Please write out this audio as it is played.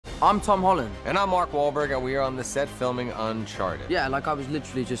I'm Tom Holland. And I'm Mark Wahlberg, and we are on the set filming Uncharted. Yeah, like I was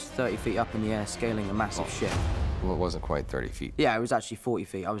literally just 30 feet up in the air scaling a massive ship. Well, it wasn't quite 30 feet. Yeah, it was actually 40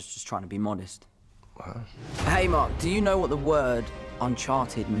 feet. I was just trying to be modest. Huh? Hey, Mark, do you know what the word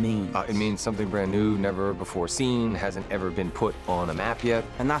Uncharted means? It means something brand new, never before seen, hasn't ever been put on a map yet.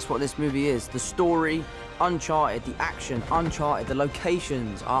 And that's what this movie is. The story, Uncharted. The action, Uncharted. The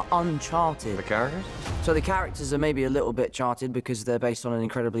locations are Uncharted. The characters? So the characters are maybe a little bit charted because they're based on an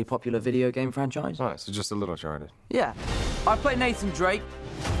incredibly popular video game franchise. All right, so just a little charted. Yeah. I play Nathan Drake.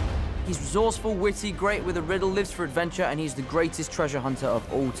 He's resourceful, witty, great with a riddle, lives for adventure, and he's the greatest treasure hunter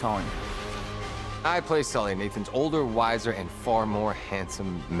of all time. I play Sully, Nathan's older, wiser, and far more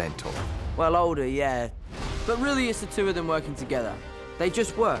handsome mentor. Well, older, yeah. But really, it's the two of them working together. They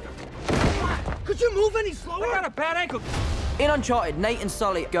just work. Could you move any slower? I got a bad ankle. In Uncharted, Nate and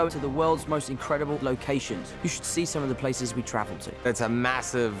Sully go to the world's most incredible locations. You should see some of the places we travel to. It's a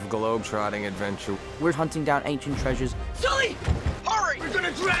massive globe-trotting adventure. We're hunting down ancient treasures. Sully! Hurry! We're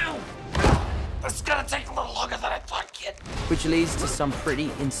gonna drown! This is gonna take a little longer than I thought, kid. Which leads to some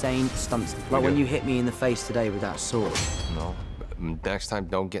pretty insane stunts. Like when you hit me in the face today with that sword. No. Next time,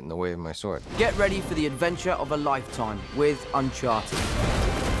 don't get in the way of my sword. Get ready for the adventure of a lifetime with Uncharted.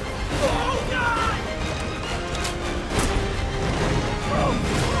 Oh, God!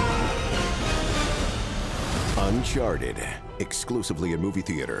 Uncharted, exclusively in movie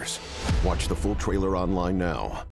theaters. Watch the full trailer online now.